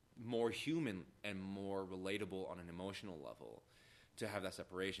more human and more relatable on an emotional level to have that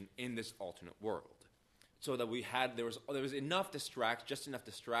separation in this alternate world. So that there was enough distraction,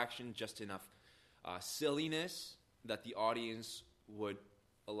 just enough silliness that the audience would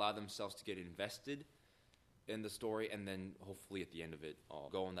allow themselves to get invested in the story, and then hopefully at the end of it all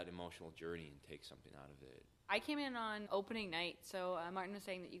go on that emotional journey and take something out of it. I came in on opening night, so Martin was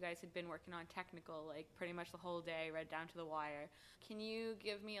saying that you guys had been working on technical pretty much the whole day, right down to the wire. Can you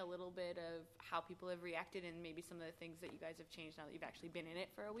give me a little bit of how people have reacted and maybe some of the things that you guys have changed now that you've actually been in it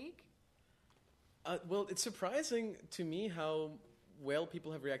for a week? Well, it's surprising to me how well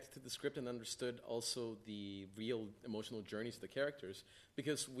people have reacted to the script and understood also the real emotional journeys of the characters,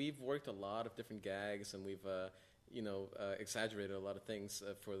 because we've worked a lot of different gags and we've exaggerated a lot of things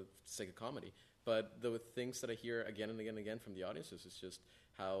for the sake of comedy. But the things that I hear again and again and again from the audiences is just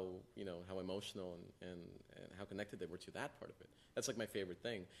how emotional and how connected they were to that part of it. That's like my favorite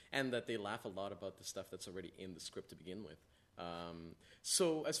thing. And that they laugh a lot about the stuff that's already in the script to begin with.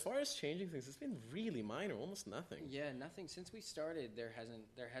 So as far as changing things, it's been really minor, almost nothing. Yeah, nothing. Since we started, there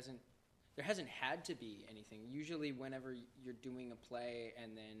hasn't had to be anything. Usually whenever you're doing a play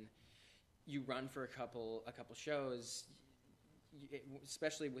and then you run for a couple shows,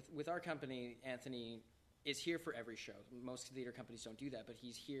 especially with our company, Anthony is here for every show. Most theater companies don't do that, but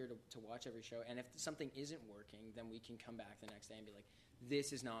he's here to watch every show. And if something isn't working, then we can come back the next day and be like,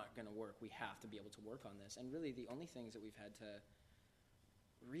 this is not going to work. We have to be able to work on this. And really the only things that we've had to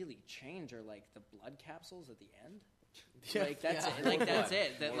really change are like the blood capsules at the end. Yeah. Like that's it. Like that's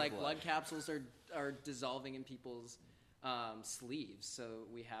it. That like blood capsules are dissolving in people's sleeves, so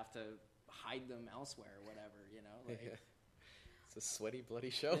we have to hide them elsewhere or whatever, you know? Like, it's a sweaty, bloody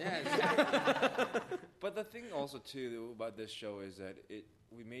show. Yeah, exactly. But the thing also too about this show is that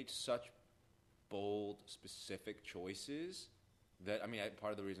we made such bold, specific choices that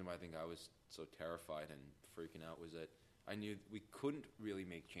part of the reason why I think I was so terrified and freaking out was that I knew we couldn't really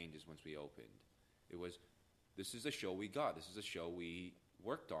make changes once we opened. It was, this is a show we got. This is a show we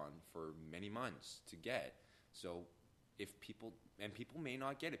worked on for many months to get. So if people may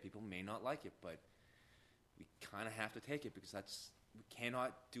not get it, people may not like it, but we kind of have to take it because we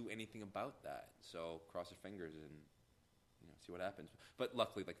cannot do anything about that. So cross our fingers and see what happens. But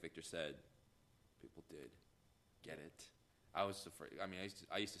luckily, like Victor said, people did get it. I was afraid.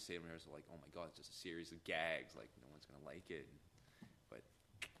 I used to say in rehearsal, like, "Oh my God, it's just a series of gags. Like, no one's gonna like it." But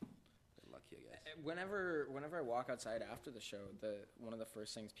they're lucky, I guess. Whenever I walk outside after the show, one of the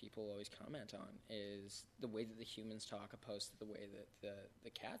first things people always comment on is the way that the humans talk opposed to the way that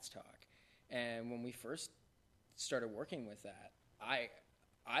the cats talk. And when we first started working with that, I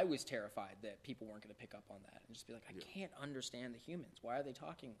was terrified that people weren't going to pick up on that and just be like, I can't understand the humans. Why are they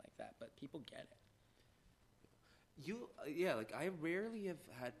talking like that? But people get it. I rarely have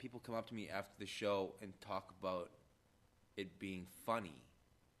had people come up to me after the show and talk about it being funny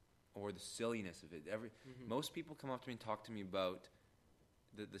or the silliness of it. Most people come up to me and talk to me about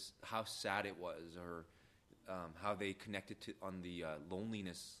how sad it was or how they connected to on the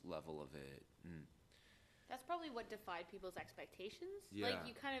loneliness level of it. That's probably what defied people's expectations. Yeah. Like,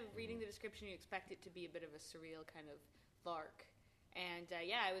 you kind of, reading the description, you expect it to be a bit of a surreal kind of lark. And,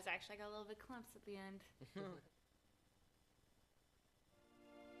 I was actually, I got a little bit clumps at the end.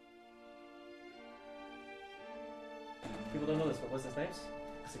 People don't know this, but what's his name?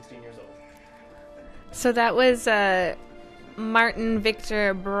 16 years old. So that was Martin,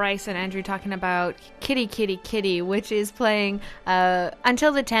 Victor, Bryce, and Andrew talking about Kitty, Kitty, Kitty, which is playing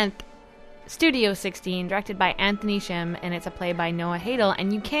until the 10th, Studio 16, directed by Anthony Shim, and it's a play by Noah Hadel.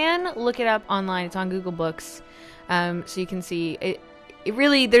 And you can look it up online. It's on Google Books, so you can see it. It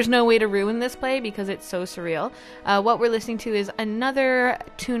really, there's no way to ruin this play because it's so surreal. What we're listening to is another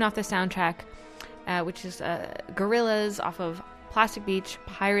tune off the soundtrack, which is Gorillaz off of Plastic Beach,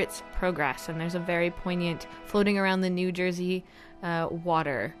 Pirates Progress. And there's a very poignant floating around the New Jersey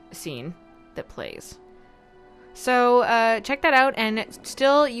water scene that plays. So check that out, and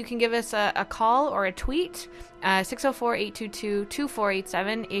still you can give us a call or a tweet,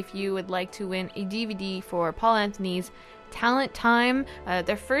 604-822-2487 if you would like to win a DVD for Paul Anthony's Talent Time,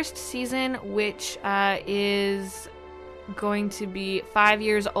 their first season, which is going to be 5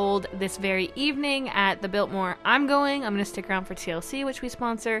 years old this very evening at the Biltmore. I'm going to stick around for TLC, which we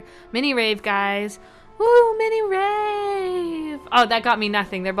sponsor. Mini Rave, guys. Woo, Mini Rave! Oh, that got me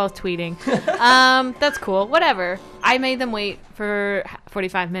nothing. They're both tweeting. That's cool. Whatever. I made them wait for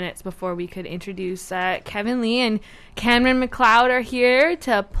 45 minutes before we could introduce Kevin Lee and Cameron McLeod are here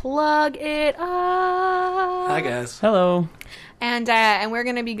to plug it up. Hi, guys. Hello. And we're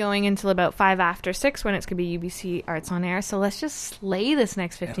going to be going until about 5 after 6 when it's going to be UBC Arts on Air. So let's just slay this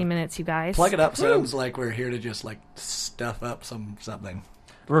next 15 minutes, you guys. Plug it up sounds like we're here to just like stuff up something.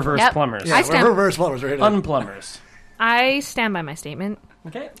 Reverse plumbers. Yeah, we're reverse plumbers. We're Unplumbers. I stand by my statement.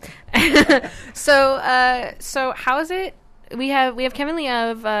 Okay. So how is it? We have Kevin Lee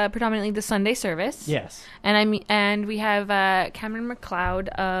of predominantly the Sunday service. Yes. And we have Cameron McLeod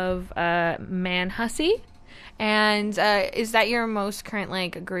of Man Hussy. And is that your most current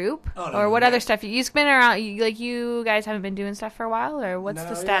like group, Oh, no, or no, what no. other stuff? You've been around. You guys haven't been doing stuff for a while, or what's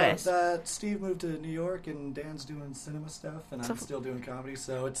the status? Yeah, Steve moved to New York, and Dan's doing cinema stuff, and I'm still doing comedy.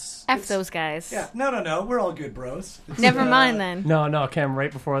 So it's those guys. Yeah, no, we're all good bros. It's, Never mind then. No, Cam.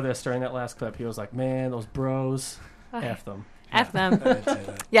 Right before this, during that last clip, he was like, "Man, those bros, F them." F them. I did say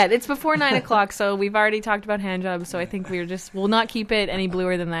that. Yeah, it's before 9 o'clock, so we've already talked about hand jobs. So I think we'll not keep it any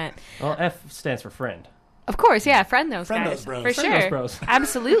bluer than that. Well, F stands for friend. Of course, yeah, friend those Friend guys those bros. for Friend sure. those bros.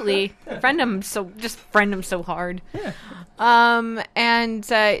 Absolutely, friend them so hard. Yeah. And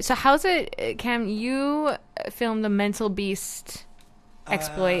so how's it, Cam? You filmed the Mental Beast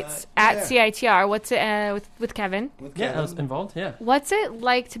exploits at CITR. What's it with Kevin? Yeah, I was involved. Yeah. What's it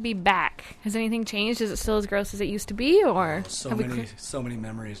like to be back? Has anything changed? Is it still as gross as it used to be, or So have we many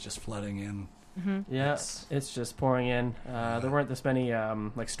memories just flooding in. Yeah, it's just pouring in. There weren't this many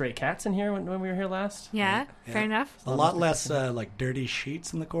like stray cats in here when we were here last. Yeah, fair enough. A lot less like dirty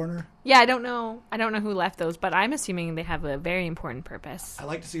sheets in the corner. Yeah, I don't know who left those, but I'm assuming they have a very important purpose. I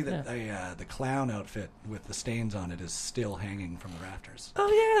like to see that the clown outfit with the stains on it is still hanging from the rafters. Oh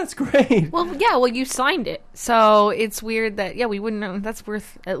yeah, that's great. Well, you signed it, so it's weird that we wouldn't know. That's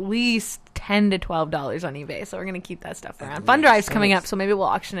worth at least $10 to $12 on eBay, so we're gonna keep that stuff around. Fun Drive's coming up, so maybe we'll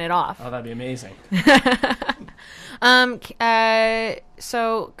auction it off. Oh, that'd be amazing.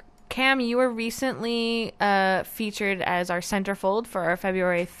 So Cam, you were recently featured as our centerfold for our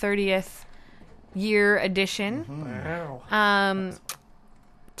February 30th year edition. Wow.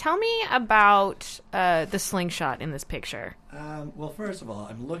 Tell me about the slingshot in this picture. Well, first of all,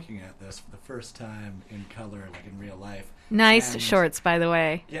 I'm looking at this for the first time in color, like in real life. Nice And, shorts, by the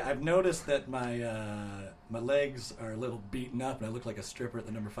way. Yeah, I've noticed that my legs are a little beaten up, and I look like a stripper at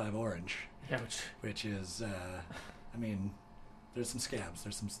the number 5 Orange. Yeah, which is, I mean, there's some scabs.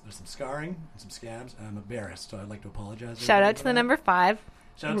 There's some scarring and some scabs. I'm embarrassed, so I'd like to apologize. Shout out to the number 5.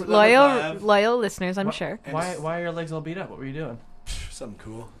 Shout out to the number 5. Loyal listeners, I'm sure. Why are your legs all beat up? What were you doing? Something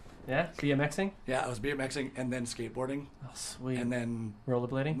cool. Yeah, BMXing. Yeah, I was BMXing and then skateboarding. Oh, sweet. And then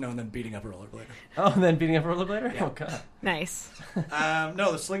rollerblading. No, and then beating up a rollerblader. Oh, and then beating up a rollerblader. Yeah. Oh god. Nice.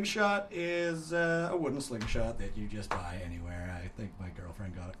 No, the slingshot is a wooden slingshot that you just buy anywhere. I think my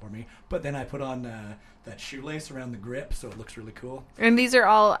girlfriend got it for me. But then I put on that shoelace around the grip, so it looks really cool. And these are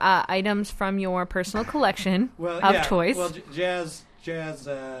all items from your personal collection of toys. Well, Jazz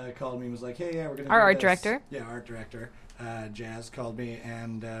called me and was like, "Hey, yeah, we're gonna." Our do art this." director. Yeah, art director. Jazz called me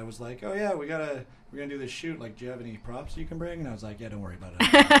and was like, "Oh yeah, we're gonna do this shoot. Like, do you have any props you can bring?" And I was like, "Yeah, don't worry about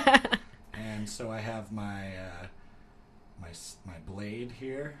it." And so I have my blade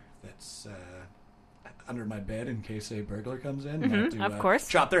here that's under my bed in case a burglar comes in. Mm-hmm, of course.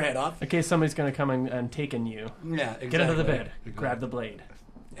 Chop their head off. In case somebody's going to come and taken you. Yeah, exactly. Get under the bed. Exactly. Grab the blade.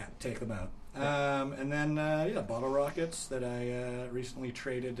 Yeah, take them out. And then bottle rockets that I recently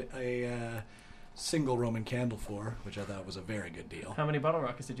traded a single Roman candle for, which I thought was a very good deal. How many bottle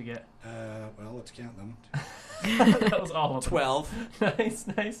rockets did you get? Well, let's count them. That was all of them. 12. Nice.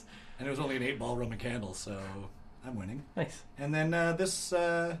 And it was only an 8-ball Roman candle, so I'm winning. Nice. And then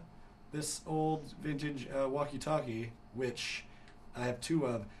this old vintage walkie-talkie, which I have 2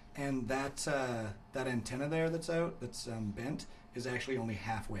 of, and that antenna there that's out, that's bent, is actually only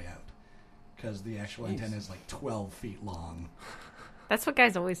halfway out, because the actual antenna is like 12 feet long. That's what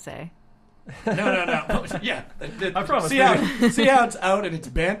guys always say. No. Yeah, I promise. See how it's out and it's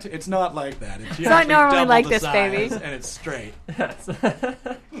bent? It's not like that. It's not normally double like the this, size, baby. and it's straight.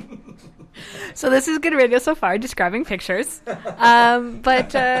 So this is good radio so far, describing pictures.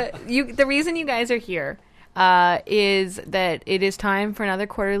 But the reason you guys are here is that it is time for another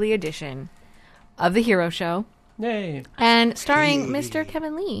quarterly edition of the Hero Show. Yay! And starring Mr.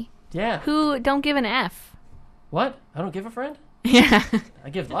 Kevin Lee. Yeah. Who don't give an F. What? I don't give a friend? Yeah. I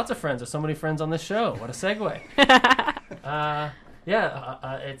give lots of friends. There's so many friends on this show. What a segue.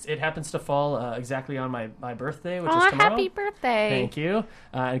 It happens to fall exactly on my birthday, which is tomorrow. Happy birthday. Thank you.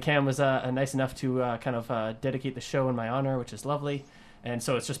 And Cam was nice enough to kind of dedicate the show in my honor, which is lovely. And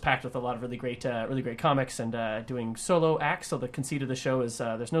so it's just packed with a lot of really great comics and doing solo acts. So the conceit of the show is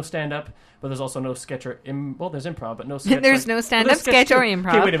there's no stand-up, but there's also no sketch or there's improv, but no sketch. There's no stand-up, sketch, or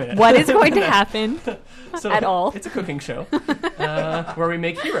improv. Okay, wait a minute. What is going to happen at all? It's a cooking show where we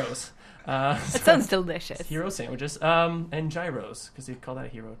make heroes. It sounds delicious. Hero sandwiches and gyros, because you call that a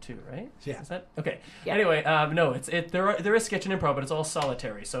hero too, right? Yeah. Is that okay? Yeah. Anyway, no, there is sketch and improv, but it's all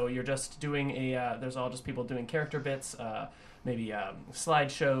solitary. So you're just doing there's all just people doing character bits, maybe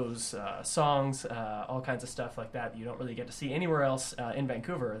slideshows, songs, all kinds of stuff like that you don't really get to see anywhere else in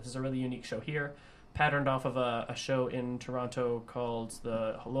Vancouver. This is a really unique show here. patterned off of a show in Toronto called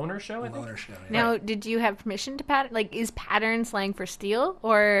the Loner Show. I think. Loner Show. Yeah. Now, did you have permission to pattern? Like, is pattern slang for steal,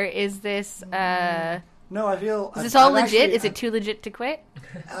 or is this? No, I feel. Is this all I've legit? actually- Is it too legit to quit?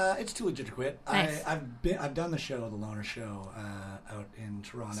 It's too legit to quit. Nice. I've done the show, the Loner Show, out in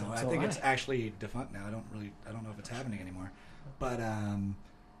Toronto. So I think it's actually defunct now. I don't know if it's happening anymore. But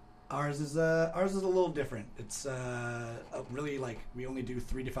ours is a little different. It's really like we only do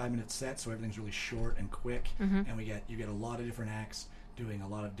 3 to 5 minute sets, so everything's really short and quick, Mhm. and you get a lot of different acts doing a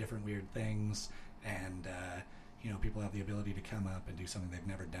lot of different weird things, and people have the ability to come up and do something they've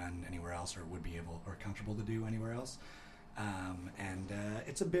never done anywhere else or would be able or comfortable to do anywhere else. And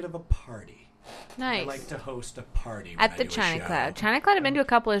it's a bit of a party. Nice. I like to host a party when At I the do a China show. Cloud. China Cloud, I've been to a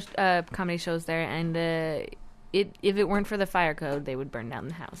couple of comedy shows there, and if it weren't for the fire code, they would burn down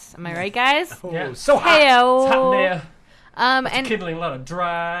the house. Am I right, guys? Oh, Yeah. so hot. Heyo. It's hot in there. It's And kindling a lot of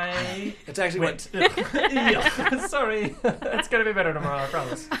dry. It's actually wet. Sorry, it's gonna be better tomorrow. I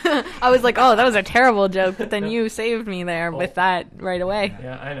promise. I was like, oh, that was a terrible joke, but then you saved me there with that right away.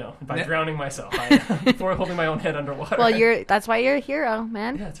 Yeah, I know. By drowning myself, before holding my own head underwater. Well, that's why you're a hero,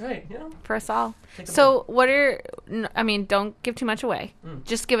 man. Yeah, that's right. Yeah. For us all. Take a So, don't give too much away. Mm.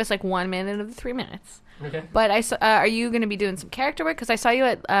 Just give us like 1 minute of the 3 minutes. Okay. But are you going to be doing some character work? Because I saw you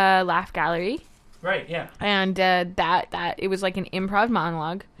at Laugh Gallery. Right. Yeah. And that it was like an improv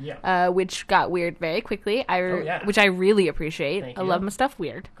monologue. Yeah. Which got weird very quickly. yeah. Which I really appreciate. Thank I you. love my stuff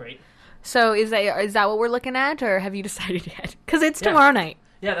weird. Great. So is that what we're looking at, or have you decided yet? Because it's tomorrow night.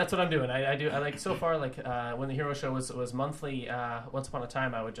 Yeah, that's what I'm doing. I like so far, like when the Hero Show was monthly. Once upon a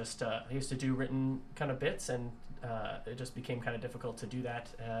time, I would just I used to do written kind of bits, and it just became kind of difficult to do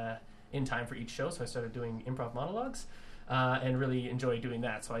that in time for each show. So I started doing improv monologues. And really enjoy doing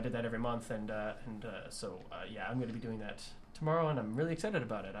that. So I did that every month, and I'm going to be doing that tomorrow, and I'm really excited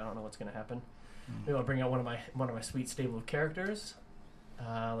about it. I don't know what's going to happen. Maybe I'll bring out one of my sweet stable of characters,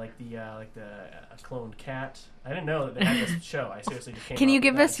 like the cloned cat. I didn't know that they had this show. I seriously just came. Can up you with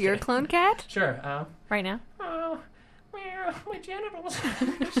give that us your today. clone cat? Sure. Right now. Oh, my genitals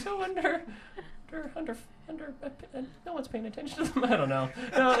are so under. No one's paying attention to them. I don't know.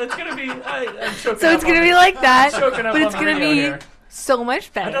 No, it's gonna be. I'm choking. So it's gonna be like that, choking up but on it's the gonna radio be here. so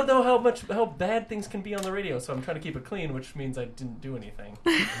much better. I don't know how bad things can be on the radio, so I'm trying to keep it clean, which means I didn't do anything.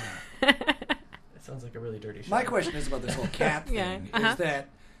 It sounds like a really dirty show. My question is about this whole cat thing. Yeah, Is that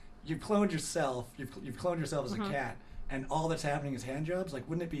you've cloned yourself? You've cloned yourself as a cat, and all that's happening is hand jobs. Like,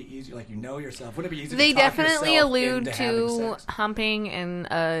 wouldn't it be easy? Like, you know yourself. Wouldn't it be easy? They to talk definitely yourself allude into having to sex? humping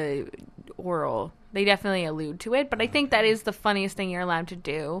and oral. They definitely allude to it, but I think that is the funniest thing you're allowed to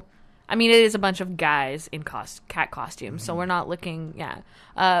do. I mean, it is a bunch of guys in cat costumes, so we're not looking.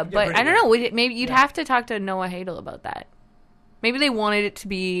 But pretty I don't good. know. Maybe you'd have to talk to Noah Hadel about that. Maybe they wanted it to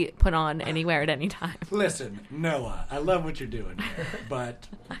be put on anywhere at any time. Listen, Noah, I love what you're doing here, but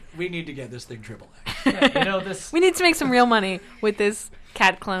we need to get this thing triple X. Yeah, this. We need to make some real money with this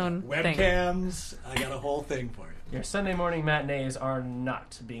cat clone thing. Webcams, I got a whole thing for you. Your Sunday morning matinees are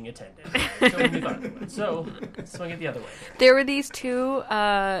not being attended. So we thought they would. So swing it the other way. There were these two.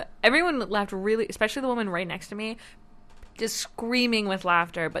 Everyone laughed really, especially the woman right next to me, just screaming with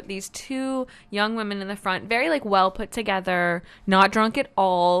laughter. But these two young women in the front, very like well put together, not drunk at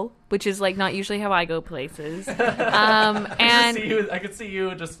all, which is like not usually how I go places. And I could see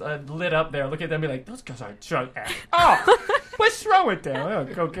you just lit up there. Look at them, and be like, "Those guys aren't drunk." Oh, what's wrong with them? I'll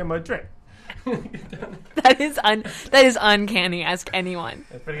go get my drink. that is uncanny. Ask anyone.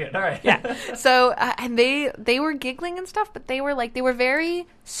 That's pretty good. All right. Yeah. So and they were giggling and stuff, but they were very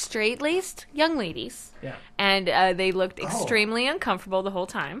straight laced young ladies. Yeah. And they looked extremely uncomfortable the whole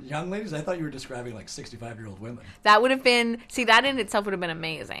time. Young ladies? I thought you were describing like 65-year-old women. That would have been that in itself would have been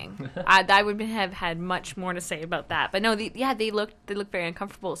amazing. I would have had much more to say about that. But no, they looked very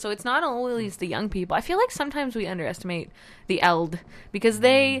uncomfortable. So it's not always the young people. I feel like sometimes we underestimate the eld because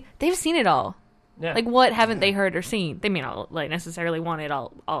they've seen it all. Yeah. Like what haven't they heard or seen? They may not like necessarily want it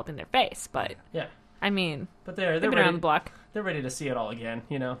all up in their face, but yeah. I mean, But they're been ready, around the block. They're ready to see it all again.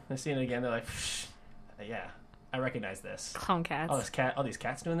 You know, they're seeing it again. They're like, yeah, I recognize this. Clone cats. All these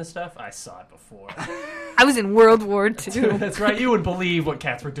cats doing this stuff. I saw it before. I was in World War II. That's right. You would believe what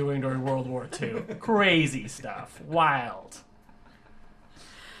cats were doing during World War II. Crazy stuff. Wild.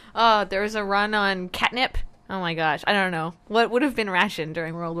 There was a run on catnip. Oh my gosh, I don't know what would have been rationed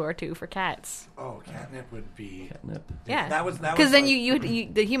during World War II for cats. Oh, catnip would be. Catnip. Yeah, that was because then like, you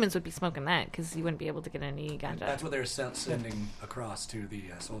the humans would be smoking that because you wouldn't be able to get any ganja. That's what they were sending across to the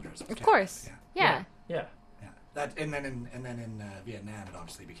soldiers. Of course, yeah. That and then in Vietnam, it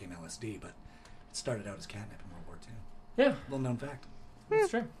obviously became LSD, but it started out as catnip in World War II. Yeah, little known fact. That's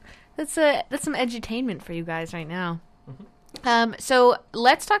true. That's some edutainment for you guys right now. So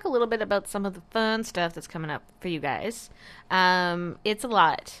let's talk a little bit about some of the fun stuff that's coming up for you guys. It's a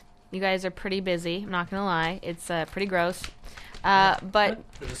lot. You guys are pretty busy. I'm not gonna lie. It's pretty gross. But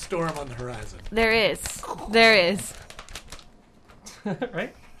there's a storm on the horizon. There is.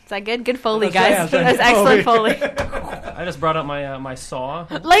 Right? Is that good? Good Foley, That's guys. That's excellent Foley. I just brought out my my saw.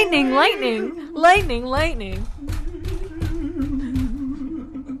 Lightning.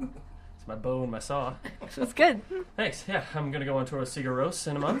 It's my bow and my saw. That's good. Thanks. Yeah, I'm gonna go on tour with Sigur Rós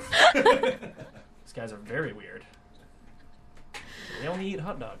in a month. These guys are very weird. They only eat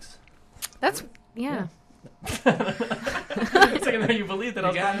hot dogs. That's yeah. It's like you believe that I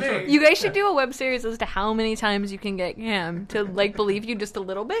was going to tour. You guys should do a web series as to how many times you can get Cam to like believe you just a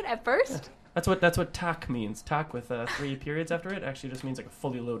little bit at first. That's what tak means. Tak with 3 periods after it actually just means like a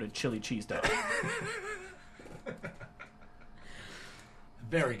fully loaded chili cheese dog.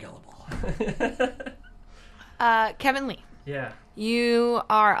 Very gullible. Kevin Lee. Yeah. You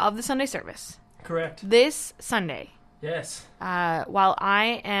are of the Sunday service. Correct. This Sunday. Yes. While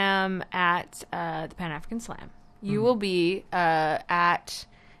I am at the Pan African Slam, you will be at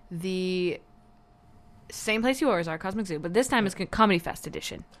the same place you always are, Cosmic Zoo, but this time it's Comedy Fest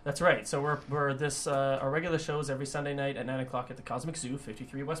edition. That's right. So we're this our regular shows every Sunday night at 9:00 at the Cosmic Zoo,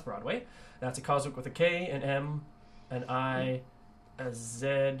 53 West Broadway. That's a Cosmic with a K, an M, an I, a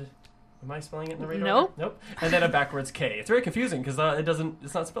Z. Am I spelling it in the right order? Nope. And then a backwards K. It's very confusing because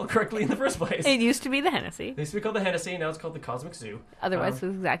it's not spelled correctly in the first place. It used to be the Hennessy. It used to be called the Hennessy. Now it's called the Cosmic Zoo. Otherwise, it's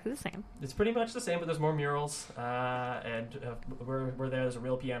exactly the same. It's pretty much the same, but there's more murals, and we're there. There's a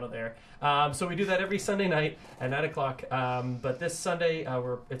real piano there. So we do that every Sunday night at 9:00. But this Sunday,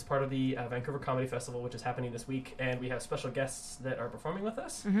 it's part of the Vancouver Comedy Festival, which is happening this week, and we have special guests that are performing with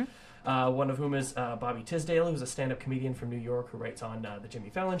us. One of whom is Bobby Tisdale, who's a stand-up comedian from New York who writes on The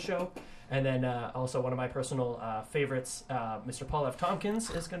Jimmy Fallon Show. And then also one of my personal favorites, Mr. Paul F. Tompkins,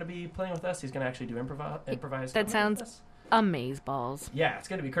 is going to be playing with us. He's going to actually do improvise. That sounds amazeballs. Yeah, it's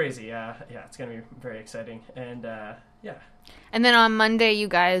going to be crazy. Yeah, it's going to be very exciting. And yeah. And then on Monday, you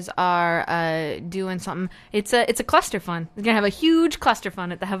guys are doing something. It's a cluster fun. We're gonna have a huge cluster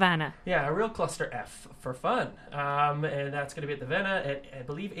fun at the Havana. Yeah, a real cluster F for fun. And that's gonna be at the Havana at I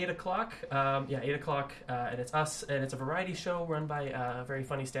believe 8:00. 8:00. And it's us, and it's a variety show run by a very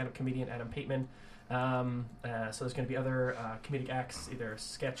funny stand-up comedian Adam Pateman. So there's gonna be other comedic acts, either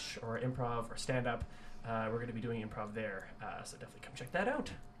sketch or improv or stand-up. We're going to be doing improv there, so definitely come check that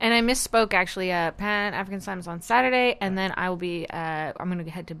out. And I misspoke, actually. Pan African Slam is on Saturday, and then I will be, I'm going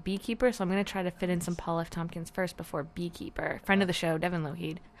to head to Beekeeper, so I'm going to try to fit in some Paul F. Tompkins first before Beekeeper. Friend of the show, Devin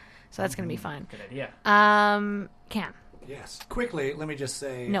Lougheed. So that's going to be fun. Good idea. Cam. Yes. Quickly, let me just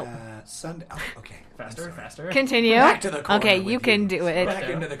say... No. Sunday... Oh, okay. Faster. Continue. Back to the corner Okay, you can do it. Back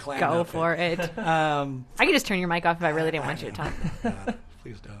into the clam Go outfit. for it. I could just turn your mic off if I really didn't want you to talk.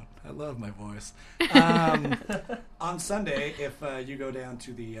 Please don't. I love my voice. On Sunday, if you go down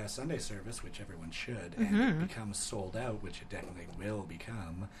to the Sunday service, which everyone should, and it becomes sold out, which it definitely will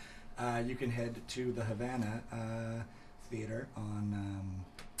become, you can head to the Havana Theater on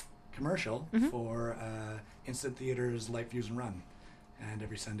Commercial for Instant Theater's Light Views and Run. And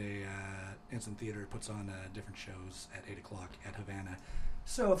every Sunday, Instant Theater puts on different shows at 8:00 at Havana.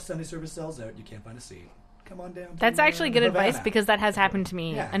 So if Sunday service sells out, you can't find a seat. Come on down. That's actually good Havana. advice because that has happened to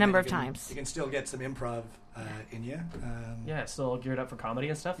me a number of times. You can still get some improv in you. Yeah, still geared up for comedy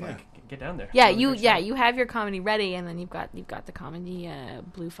and stuff. Yeah. Like, get down there. Yeah, you have your comedy ready, and then you've got the comedy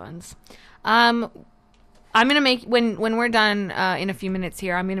blue funds. I'm gonna make when we're done in a few minutes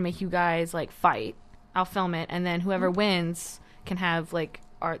here. I'm gonna make you guys like fight. I'll film it, and then whoever wins can have like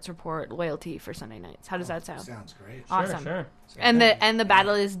arts report loyalty for Sunday nights. How does that sound? Sounds great. Awesome. Sure. And the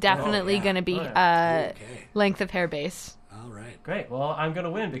battle is definitely going to be length of hair base. All right. Great. Well, I'm going to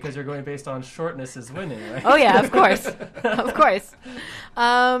win because you're going based on shortness is winning, right? Oh yeah, of course, of course.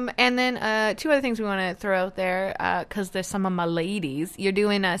 And then 2 other things we want to throw out there because there's some of my ladies. You're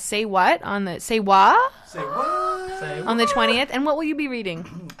doing Say What on the Say What? Say what? On the 20th. And what will you be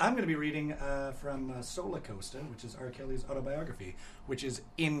reading? I'm going to be reading from Sola Costa, which is R. Kelly's autobiography, which is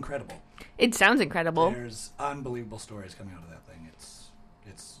incredible. It sounds incredible. There's unbelievable stories coming out of that thing. It's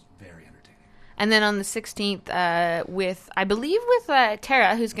very entertaining. And then on the 16th, with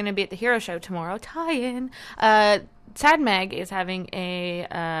Tara, who's going to be at the Hero Show tomorrow, tie-in. Sad Meg is having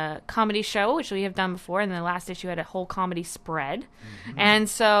a comedy show, which we have done before. And the last issue had a whole comedy spread. And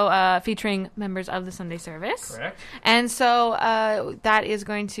so featuring members of the Sunday service. Correct. And so that is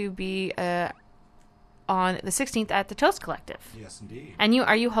going to be on the 16th at the Toast Collective. Yes, indeed. And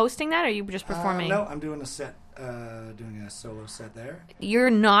are you hosting that, or are you just performing? No, I'm doing a set doing a solo set there. You're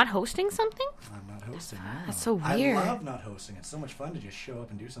not hosting something? I'm not hosting. No. That's so weird. I love not hosting. It's so much fun to just show up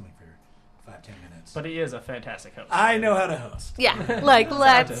and do something for 5-10 minutes. But he is a fantastic host. I know how to host. Yeah, like,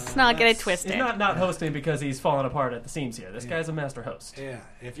 let's not get it twisted. He's not hosting because he's falling apart at the seams here. This guy's a master host. Yeah,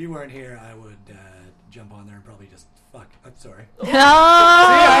 if you weren't here, I would jump on there and probably just fuck. I'm sorry. No! See,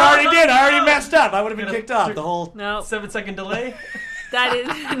 I already did. I already messed up. I would have been kicked off the whole 7-second delay. That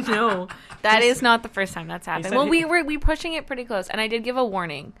is no. That is not the first time that's happened. Well, we pushing it pretty close, and I did give a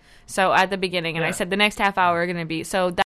warning. So at the beginning, and I said the next half hour are going to be so.